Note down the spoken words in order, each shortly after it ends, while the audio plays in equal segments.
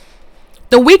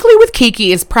The Weekly with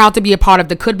Kiki is proud to be a part of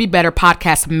the Could Be Better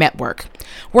podcast network.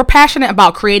 We're passionate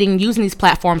about creating and using these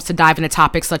platforms to dive into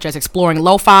topics such as exploring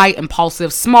lo-fi,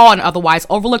 impulsive, small, and otherwise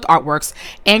overlooked artworks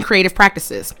and creative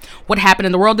practices, what happened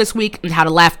in the world this week and how to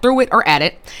laugh through it or at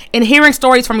it, and hearing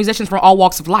stories from musicians from all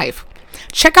walks of life.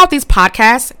 Check out these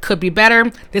podcasts, Could Be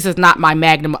Better, This Is Not My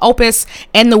Magnum Opus,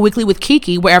 and The Weekly with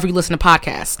Kiki, wherever you listen to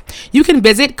podcasts. You can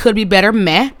visit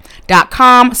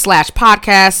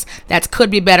couldbebettermeh.com/podcast. That's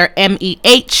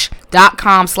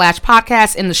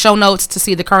couldbebettermeh.com/podcast in the show notes to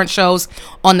see the current shows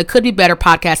on the Could Be Better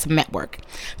podcast network.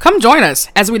 Come join us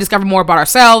as we discover more about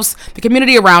ourselves, the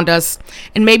community around us,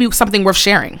 and maybe something worth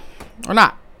sharing. Or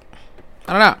not.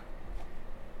 I don't know.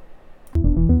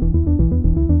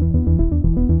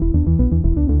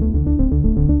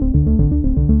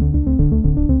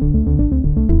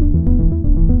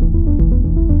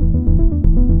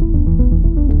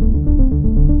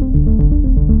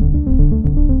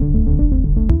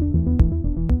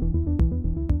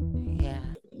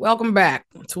 Welcome back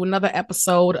to another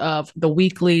episode of The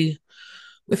Weekly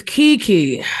with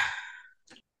Kiki.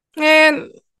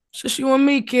 And it's just you and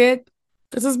me, kid.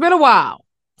 Because it's been a while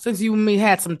since you and me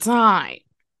had some time.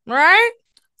 Right?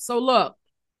 So look,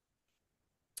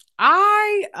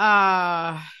 I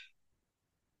got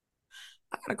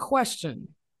a question.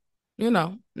 You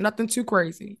know, nothing too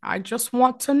crazy. I just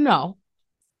want to know,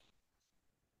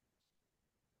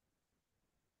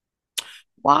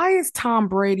 why is Tom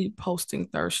Brady posting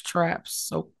thirst traps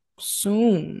so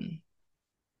soon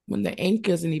when the ink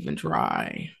isn't even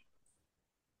dry?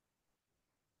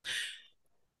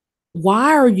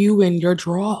 Why are you in your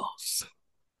drawers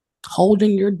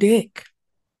holding your dick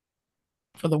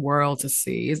for the world to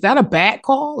see? Is that a bad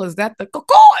call? Is that the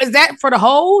call? Is that for the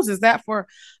hoes? Is that for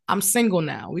I'm single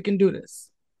now? We can do this.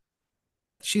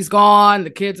 She's gone. The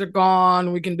kids are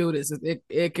gone. We can do this.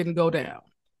 It can go down.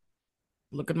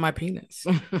 Look at my penis.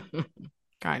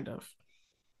 Kind of.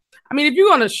 I mean, if you're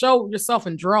going to show yourself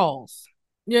in drawers,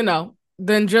 then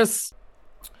just,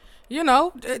 that's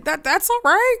all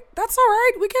right. That's all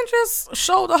right. We can just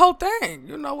show the whole thing,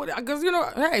 because,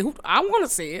 hey, I want to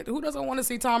see it. Who doesn't want to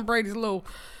see Tom Brady's little,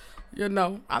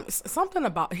 something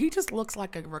about, he just looks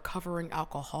like a recovering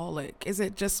alcoholic. Is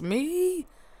it just me?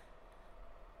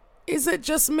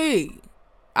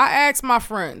 I asked my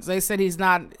friends. They said he's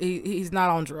not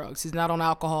on drugs. He's not on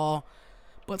alcohol.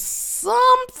 But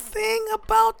something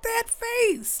about that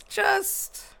face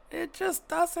it just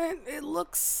doesn't. It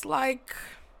looks like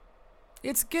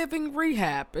it's giving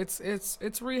rehab. It's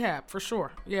rehab for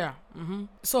sure. Yeah. Mm-hmm.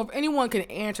 So if anyone can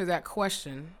answer that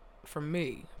question for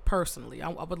me personally, I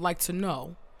would like to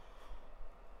know,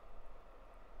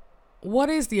 what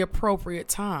is the appropriate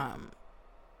time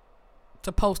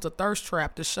to post a thirst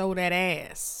trap to show that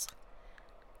ass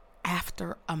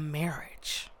after a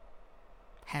marriage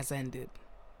has ended?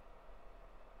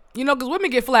 Because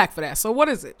women get flack for that. So what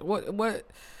is it? What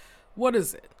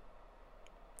is it?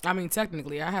 I mean,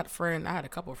 technically, I had a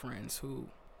couple of friends who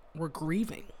were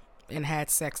grieving and had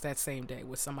sex that same day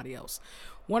with somebody else.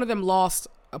 One of them lost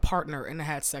a partner and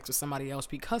had sex with somebody else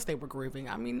because they were grieving.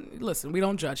 I mean, listen, we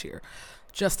don't judge here.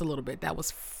 Just a little bit. That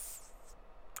was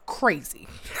crazy.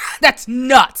 That's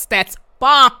nuts. That's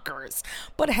bonkers.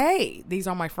 But hey, these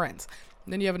are my friends.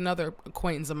 And then you have another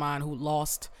acquaintance of mine who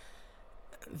lost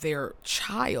their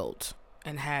child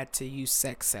and had to use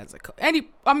sex as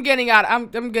I'm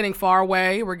getting far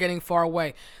away. We're getting far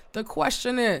away. The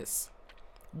question is,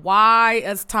 why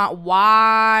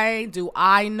do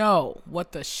I know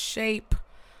what the shape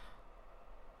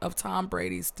of Tom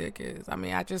Brady's dick is? I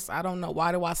mean, I don't know.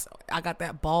 Why do I got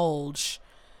that bulge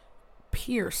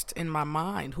pierced in my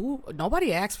mind?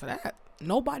 Nobody asked for that.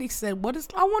 Nobody said,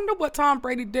 I wonder what Tom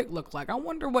Brady dick looked like. I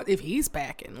wonder if he's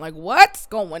packing. Like, what's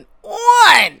going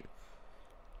on?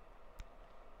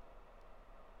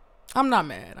 I'm not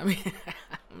mad. I mean,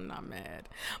 I'm not mad.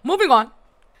 Moving on.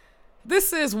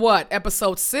 This is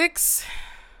episode 6.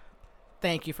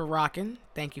 Thank you for rocking.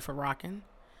 And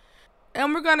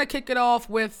we're going to kick it off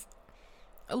with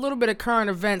a little bit of current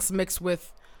events mixed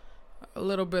with a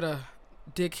little bit of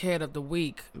dickhead of the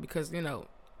week, because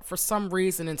for some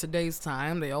reason in today's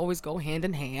time they always go hand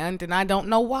in hand, and I don't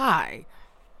know why.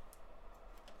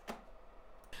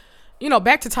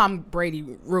 Back to Tom Brady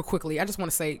real quickly. I just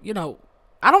want to say,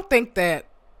 I don't think that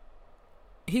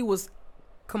he was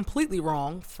completely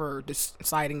wrong for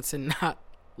deciding to not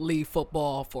leave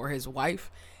football for his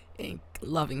wife and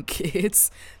loving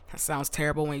kids. That sounds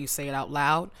terrible when you say it out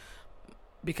loud,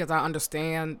 because I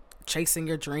understand chasing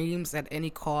your dreams at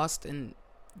any cost, and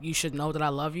you should know that I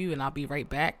love you and I'll be right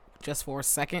back just for a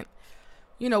second.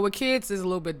 With kids is a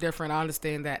little bit different. I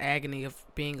understand that agony of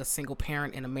being a single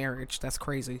parent in a marriage. That's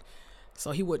crazy.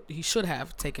 So he should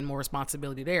have taken more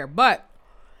responsibility there. But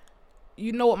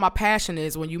you know what my passion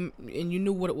is you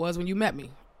knew what it was when you met me.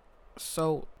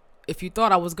 So if you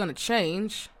thought I was gonna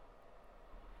change,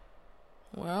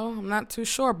 well, I'm not too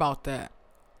sure about that.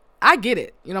 I get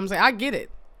it. You know what I'm saying? I get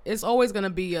it. It's always gonna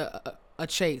be a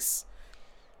chase.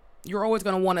 You're always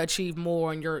gonna want to achieve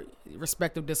more in your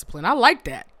respective discipline. I like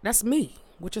that. That's me,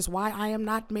 which is why I am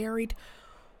not married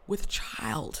with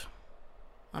child.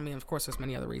 I mean, of course, there's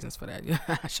many other reasons for that.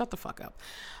 Shut the fuck up.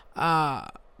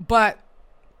 But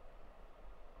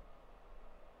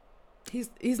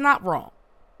he's not wrong.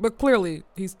 But clearly,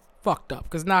 he's fucked up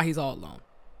because now he's all alone,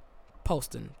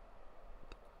 posting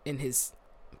in his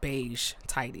beige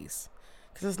tighties.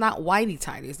 Because it's not whitey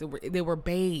tighties. They were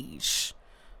beige.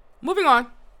 Moving on.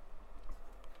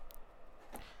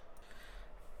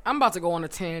 I'm about to go on a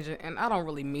tangent, and I don't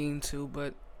really mean to,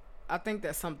 but I think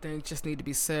that some things just need to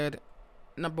be said.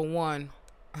 Number one,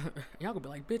 y'all gonna be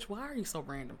like, bitch, why are you so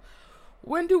random?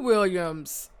 Wendy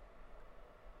Williams, ?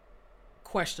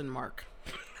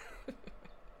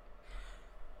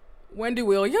 Wendy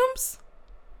Williams?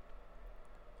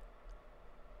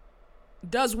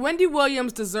 Does Wendy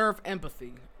Williams deserve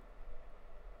empathy?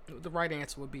 The right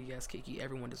answer would be yes, Kiki.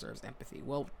 Everyone deserves empathy.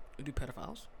 Well, do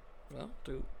pedophiles? Well,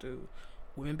 do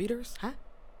women beaters? Huh?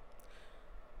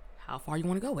 How far you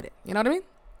want to go with it? You know what I mean?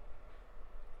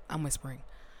 I'm whispering.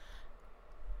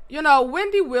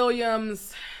 Wendy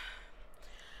Williams,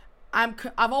 I've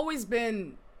always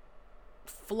been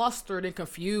flustered and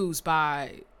confused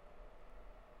by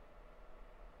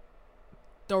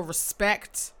the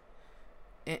respect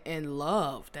and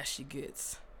love that she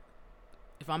gets.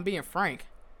 If I'm being frank,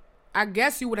 I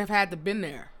guess you would have had to been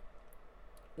there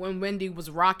when Wendy was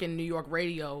rocking New York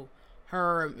radio.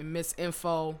 Her and Miss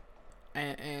Info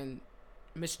and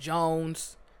Miss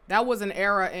Jones. That was an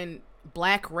era in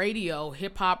black radio,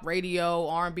 hip hop radio,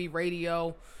 R&B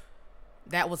radio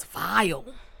that was vile.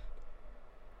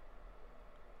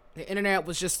 The internet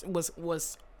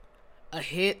was a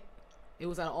hit. It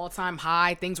was at an all-time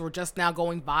high. Things were just now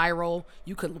going viral.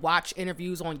 You could watch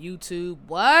interviews on YouTube.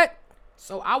 What?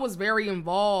 So I was very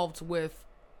involved with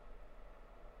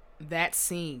that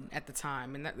scene at the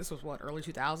time. And this was early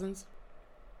 2000s?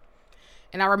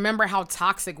 And I remember how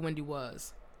toxic Wendy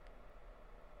was.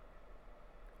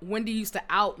 Wendy used to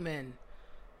out men,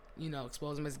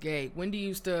 expose them as gay.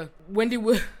 Wendy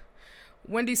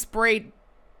sprayed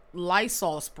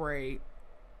Lysol spray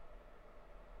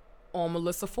on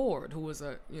Melissa Ford, who was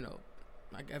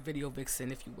like a video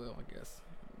vixen, if you will, I guess.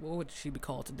 What would she be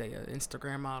called today? An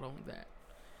Instagram model? That.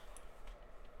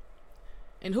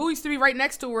 And who used to be right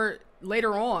next to her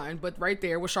later on, but right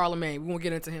there was Charlemagne. We won't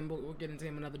get into him, but we'll get into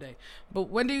him another day. But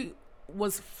Wendy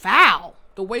was foul.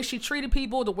 The way she treated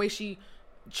people, the way she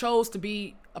chose to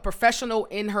be a professional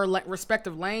in her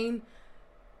respective lane.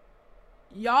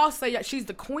 Y'all say she's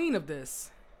the queen of this.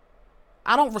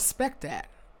 I don't respect that.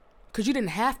 Because you didn't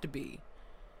have to be.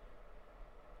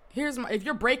 If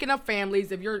you're breaking up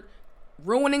families, if you're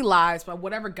ruining lives by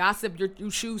whatever gossip you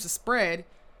choose to spread,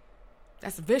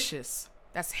 that's vicious.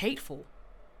 That's hateful.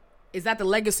 Is that the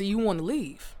legacy you want to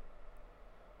leave?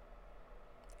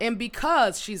 And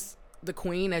because she's the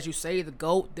queen, as you say, the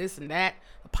GOAT, this and that,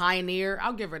 a pioneer,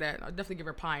 I'll give her that. I'll definitely give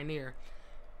her pioneer.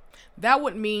 That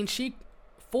would mean she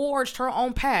forged her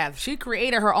own path. She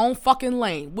created her own fucking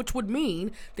lane, which would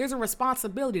mean there's a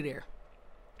responsibility there.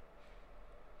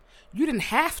 You didn't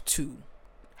have to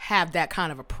have that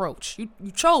kind of approach.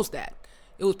 You chose that.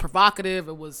 It was provocative.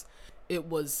 It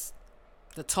was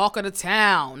the talk of the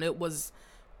town. It was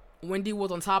Wendy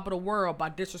was on top of the world by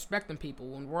disrespecting people.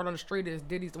 When word on the street is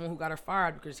Diddy's the one who got her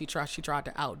fired because she tried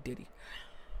to out Diddy,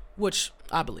 which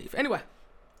I believe. Anyway,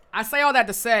 I say all that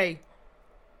to say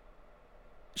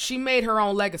she made her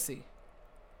own legacy,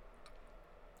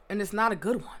 and it's not a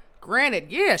good one. Granted,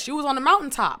 yeah, she was on the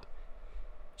mountaintop.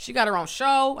 She got her own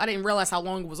show. I didn't realize how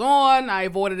long it was on. I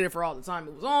avoided it for all the time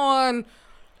it was on,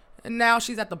 and now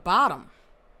she's at the bottom.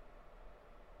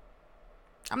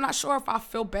 I'm not sure if I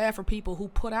feel bad for people who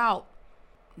put out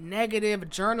negative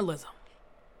journalism,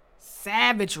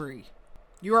 savagery.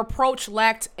 Your approach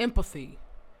lacked empathy.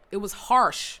 It was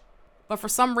harsh. But for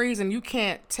some reason, you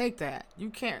can't take that. You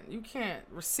can't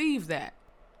receive that.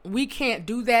 We can't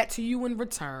do that to you in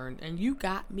return. And you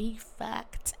got me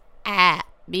fucked up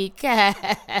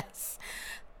because...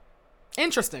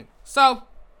 Interesting. So,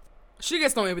 she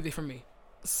gets no empathy from me.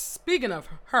 Speaking of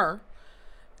her...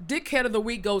 Dickhead of the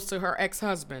week goes to her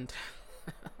ex-husband,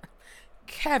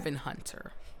 Kevin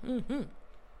Hunter.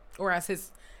 Or as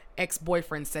his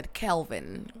ex-boyfriend said,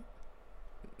 Kelvin.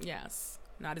 Yes.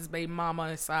 Not his baby mama,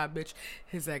 his side bitch,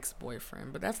 his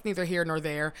ex-boyfriend. But that's neither here nor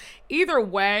there. Either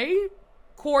way,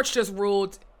 courts just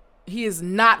ruled he is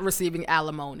not receiving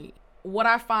alimony. What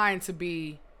I find to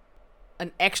be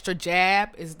an extra jab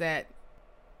is that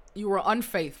you were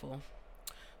unfaithful.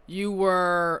 You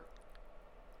were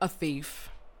a thief.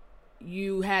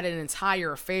 You had an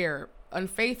entire affair.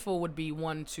 Unfaithful would be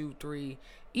 1, 2, 3,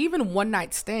 even one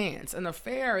night stands. An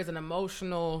affair is an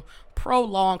emotional,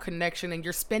 prolonged connection, and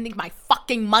you're spending my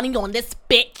fucking money on this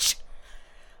bitch.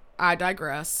 I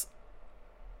digress.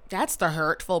 That's the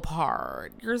hurtful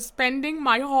part. You're spending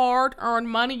my hard-earned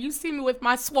money. You see me with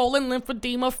my swollen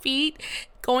lymphedema feet,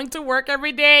 going to work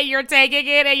every day. You're taking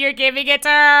it and you're giving it to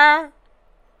her.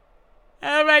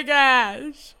 Oh my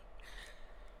gosh.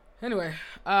 Anyway,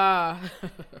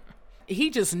 he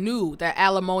just knew that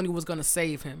alimony was going to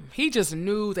save him. He just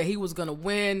knew that he was going to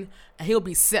win and he'll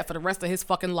be set for the rest of his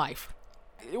fucking life.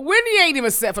 Wendy ain't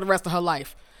even set for the rest of her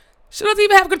life. She doesn't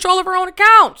even have control of her own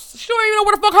accounts. She don't even know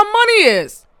where the fuck her money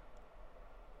is.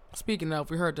 Speaking of,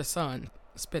 we heard the son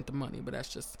spent the money, but that's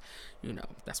just,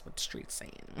 that's what the street's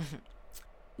saying.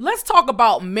 Let's talk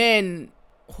about men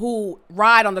who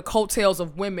ride on the coattails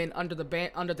of women under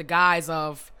the guise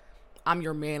of, I'm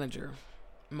your manager,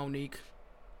 Monique,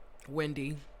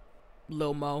 Wendy,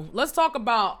 Lil Mo. Let's talk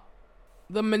about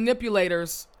the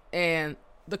manipulators and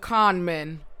the con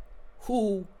men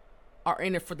who are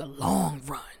in it for the long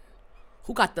run.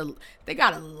 They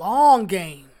got a long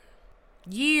game.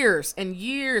 Years and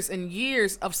years and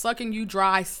years of sucking you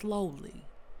dry slowly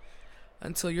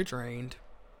until you're drained.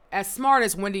 As smart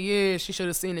as Wendy is, she should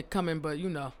have seen it coming, but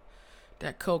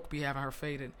that coke be having her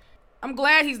faded. I'm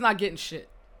glad he's not getting shit.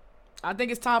 I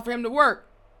think it's time for him to work.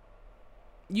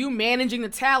 You managing the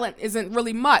talent isn't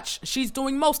really much. She's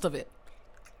doing most of it.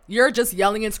 You're just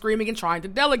yelling and screaming and trying to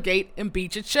delegate and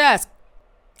beat your chest.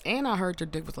 And I heard your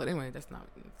dick was little. Anyway, that's not...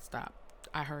 Stop.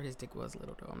 I heard his dick was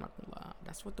little, though. I'm not gonna lie.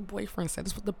 That's what the boyfriend said.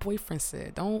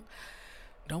 Don't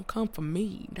come for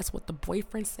me. That's what the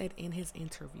boyfriend said in his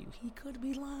interview. He could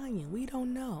be lying. We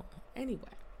don't know.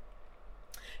 Anyway.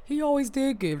 He always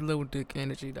did give little dick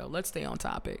energy, though. Let's stay on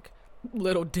topic.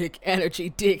 Little dick energy,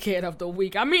 dickhead of the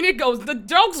week. I mean, the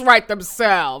jokes write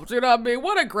themselves. You know what I mean?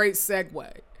 What a great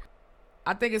segue.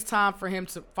 I think it's time for him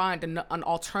to find an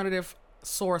alternative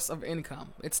source of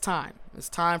income. It's time. It's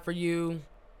time for you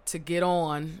to get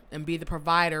on and be the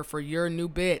provider for your new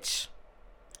bitch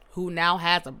who now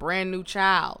has a brand new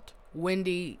child.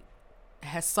 Wendy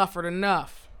has suffered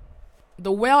enough.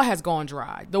 The well has gone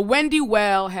dry. The Wendy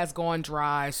well has gone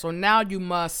dry. So now you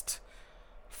must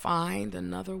find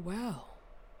another well.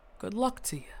 Good luck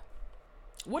to you.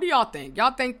 What do y'all think? Y'all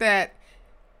think that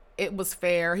it was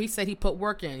fair? He said he put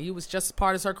work in. He was just as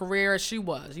part of her career as she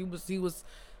was. He was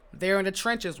there in the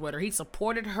trenches with her. He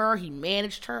supported her. He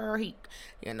managed her. He,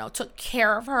 took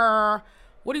care of her.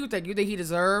 What do you think? You think he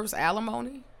deserves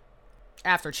alimony?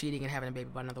 After cheating and having a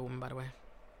baby by another woman, by the way.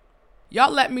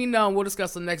 Y'all let me know. We'll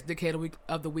discuss the next dickhead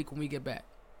of the week when we get back.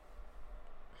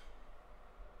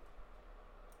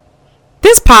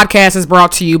 This podcast is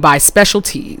brought to you by Special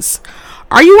Tees.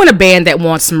 Are you in a band that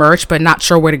wants merch but not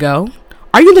sure where to go?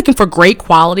 Are you looking for great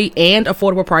quality and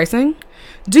affordable pricing?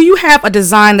 Do you have a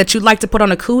design that you'd like to put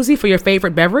on a koozie for your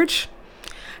favorite beverage?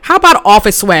 How about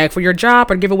office swag for your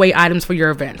job or giveaway items for your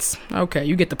events? Okay,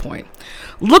 you get the point.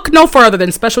 Look no further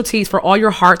than Special Tees for all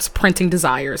your heart's printing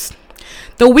desires.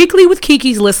 The Weekly with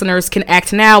Kiki's listeners can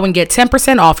act now and get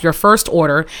 10% off your first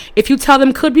order if you tell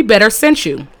them Could Be Better sent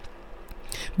you.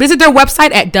 Visit their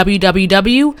website at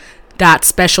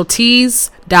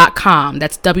www.specialtees.com.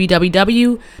 That's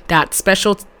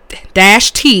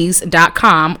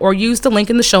www.special-tees.com, or use the link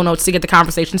in the show notes to get the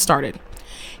conversation started.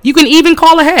 You can even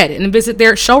call ahead and visit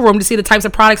their showroom to see the types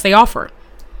of products they offer.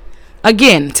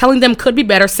 Again, telling them Could Be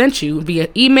Better sent you via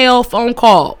email, phone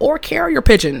call, or carrier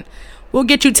pigeon. We'll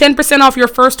get you 10% off your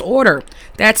first order.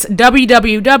 That's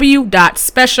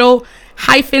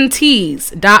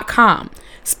www.special-tees.com.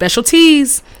 Special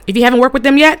Tees. If you haven't worked with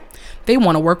them yet, they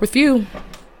want to work with you.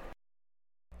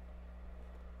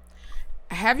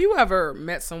 Have you ever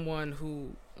met someone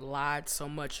who lied so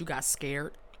much you got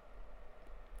scared?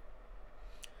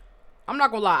 I'm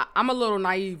not gonna lie, I'm a little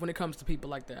naive when it comes to people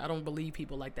like that. I don't believe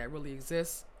people like that really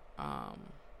exist.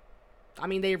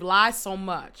 They lie so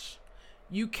much.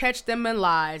 You catch them in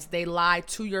lies, they lie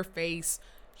to your face,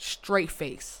 straight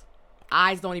face.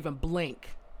 Eyes don't even blink.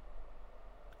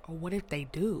 Or what if they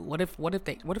do? What if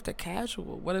they're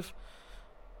casual? What if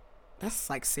that's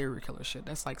like serial killer shit?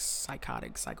 That's like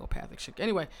psychotic, psychopathic shit.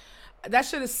 Anyway, that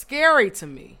shit is scary to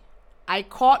me. I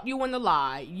caught you in the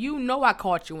lie. You know I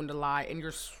caught you in the lie, and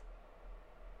you're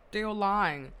still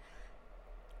lying.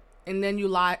 and then you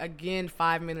lie again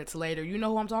 5 minutes later. You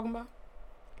know who I'm talking about?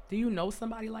 Do you know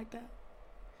somebody like that?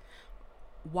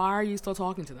 Why are you still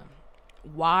talking to them?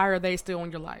 Why are they still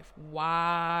in your life?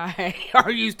 Why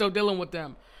are you still dealing with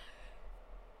them?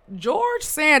 George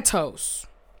Santos.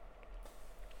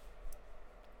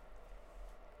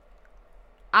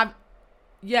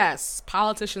 Yes,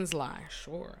 politicians lie,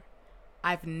 sure.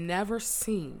 I've never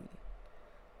seen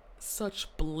such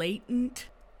blatant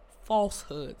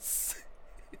falsehoods.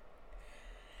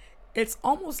 It's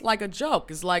almost like a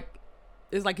joke. It's like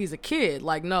he's a kid.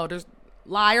 Like, no, there's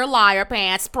liar, liar,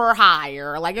 pants per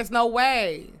hire. Like, it's no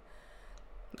way.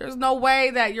 There's no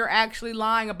way that you're actually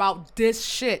lying about this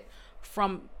shit,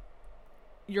 from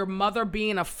your mother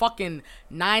being a fucking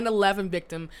 9/11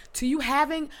 victim to you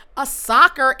having a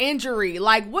soccer injury.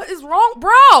 Like, what is wrong,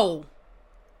 bro?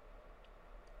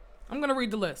 I'm gonna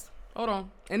read the list. Hold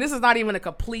on. And this is not even a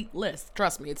complete list.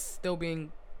 Trust me, it's still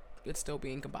being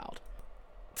compiled.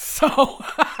 So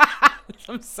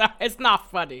I'm sorry, it's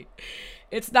not funny.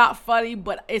 It's not funny,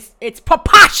 but it's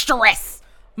preposterous.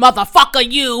 Motherfucker,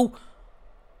 you.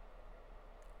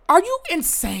 Are you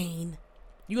insane?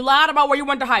 You lied about where you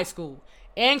went to high school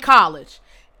and college,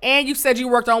 and you said you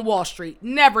worked on Wall Street.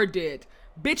 Never did.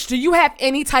 Bitch, do you have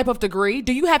any type of degree?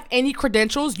 Do you have any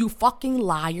credentials, you fucking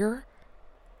liar?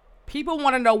 People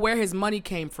want to know where his money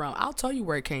came from. I'll tell you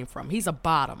where it came from. He's a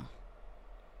bottom.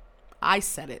 I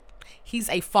said it. He's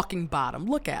a fucking bottom.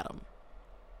 Look at him.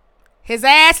 His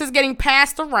ass is getting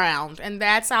passed around, and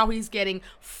that's how he's getting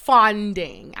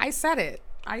funding. I said it.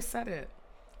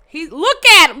 Look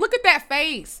at him. Look at that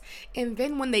face. And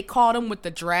then when they caught him with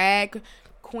the drag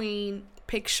queen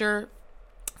picture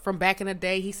from back in the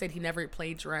day, he said he never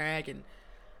played drag. And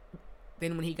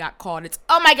then when he got caught, it's,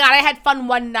 oh my God, I had fun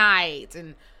one night.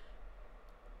 And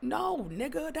no,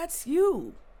 nigga, that's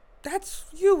you. That's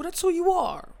you. That's who you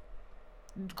are.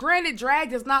 Granted,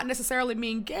 drag does not necessarily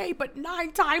mean gay, but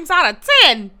 9 times out of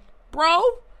 10, bro.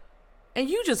 And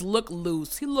you just look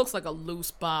loose. He looks like a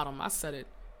loose bottom. I said it.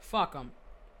 Fuck him.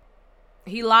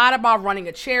 He lied about running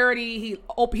a charity.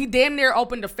 He damn near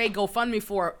opened a fake GoFundMe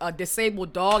for a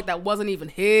disabled dog that wasn't even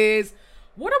his.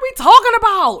 What are we talking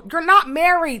about? You're not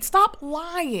married. Stop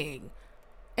lying.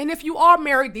 And if you are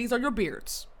married, these are your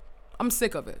beards. I'm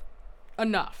sick of it.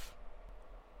 Enough.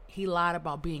 He lied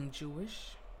about being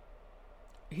Jewish.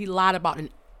 He lied about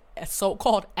a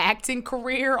so-called acting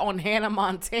career on Hannah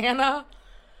Montana.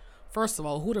 First of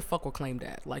all, who the fuck will claim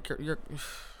that? Like, you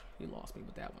lost me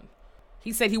with that one.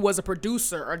 He said he was a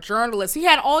producer, a journalist. He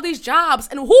had all these jobs.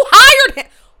 And who hired him?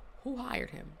 Who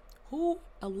hired him? Who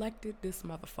elected this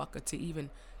motherfucker to even...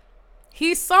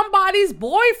 He's somebody's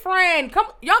boyfriend. Come,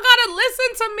 y'all gotta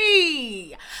listen to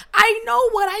me. I know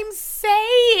what I'm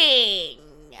saying.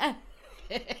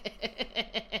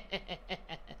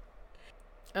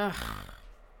 Ugh.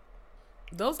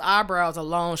 Those eyebrows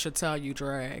alone should tell you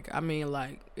drag. I mean,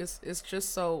 like, it's just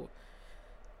so...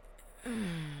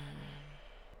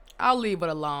 I'll leave it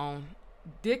alone.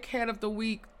 Dickhead of the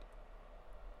week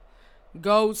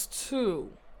goes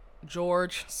to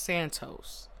George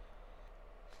Santos.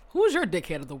 Who's your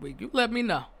dickhead of the week? You let me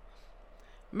know.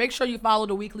 Make sure you follow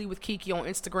The Weekly with Kiki on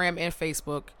Instagram and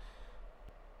Facebook.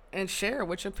 And share it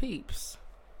with your peeps.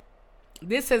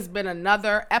 This has been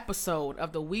another episode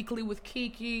of The Weekly with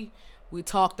Kiki. We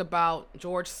talked about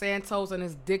George Santos and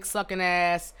his dick-sucking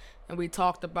ass. And we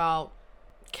talked about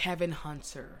Kevin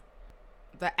Hunter,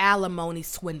 the alimony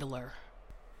swindler.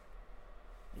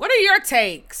 What are your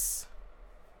takes?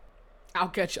 I'll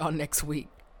catch y'all next week.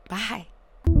 Bye.